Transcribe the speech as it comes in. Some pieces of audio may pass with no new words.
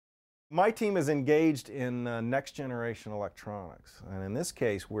My team is engaged in next generation electronics, and in this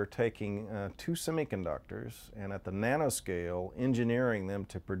case we're taking two semiconductors and at the nanoscale engineering them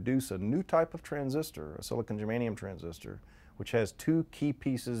to produce a new type of transistor, a silicon-germanium transistor, which has two key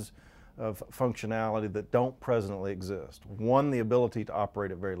pieces of functionality that don't presently exist. One, the ability to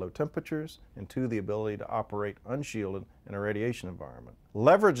operate at very low temperatures, and two, the ability to operate unshielded in a radiation environment.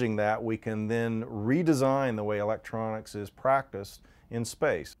 Leveraging that, we can then redesign the way electronics is practiced in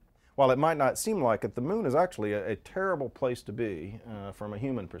space. While it might not seem like it, the moon is actually a terrible place to be from a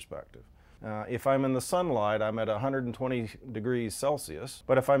human perspective. If I'm in the sunlight, I'm at 120 degrees Celsius,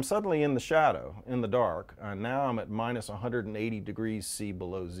 but if I'm suddenly in the shadow, in the dark, now I'm at minus 180 degrees C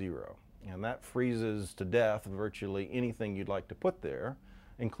below zero. And that freezes to death virtually anything you'd like to put there,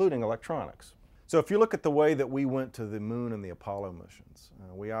 including electronics. So if you look at the way that we went to the moon in the Apollo missions,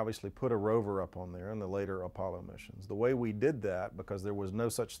 we obviously put a rover up on there in the later Apollo missions. The way we did that, because there was no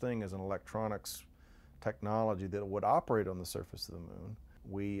such thing as an electronics technology that would operate on the surface of the moon,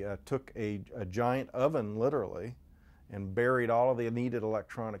 we took a giant oven, literally, and buried all of the needed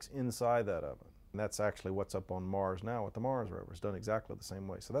electronics inside that oven. And that's actually what's up on Mars now with the Mars rover. It's done exactly the same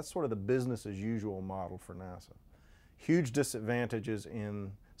way. So that's sort of the business as usual model for NASA. Huge disadvantages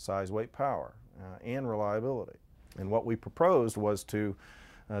in size, weight, power, and reliability. And what we proposed was to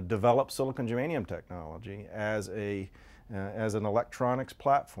develop silicon-germanium technology as an electronics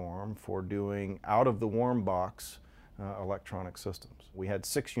platform for doing out-of-the-warm box electronic systems. We had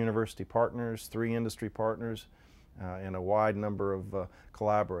 6 university partners, 3 industry partners, and a wide number of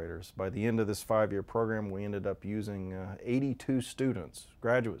collaborators. By the end of this 5-year program, we ended up using 82 students,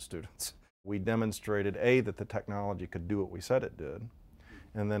 graduate students. We demonstrated, A, that the technology could do what we said it did,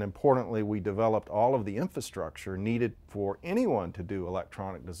 and then importantly, we developed all of the infrastructure needed for anyone to do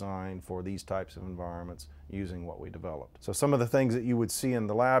electronic design for these types of environments using what we developed. So some of the things that you would see in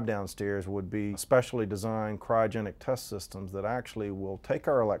the lab downstairs would be specially designed cryogenic test systems that actually will take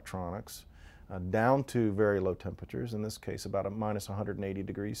our electronics down to very low temperatures, in this case about a minus 180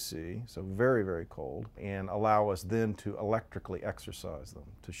 degrees C, so very, very cold, and allow us then to electrically exercise them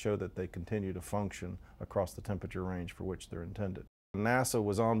to show that they continue to function across the temperature range for which they're intended. NASA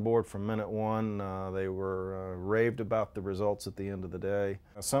was on board from minute one. They were raved about the results at the end of the day.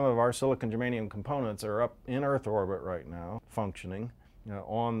 Some of our silicon-germanium components are up in Earth orbit right now, functioning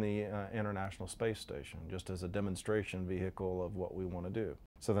on the International Space Station, just as a demonstration vehicle of what we want to do.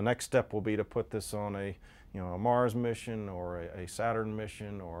 So the next step will be to put this on a Mars mission or a Saturn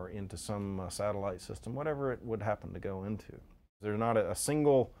mission or into some satellite system, whatever it would happen to go into. There's not a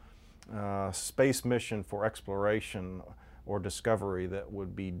single space mission for exploration or discovery that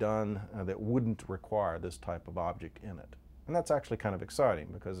would be done that wouldn't require this type of object in it. And that's actually kind of exciting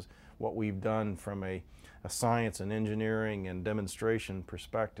because what we've done from a science and engineering and demonstration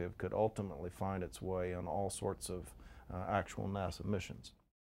perspective could ultimately find its way on all sorts of actual NASA missions.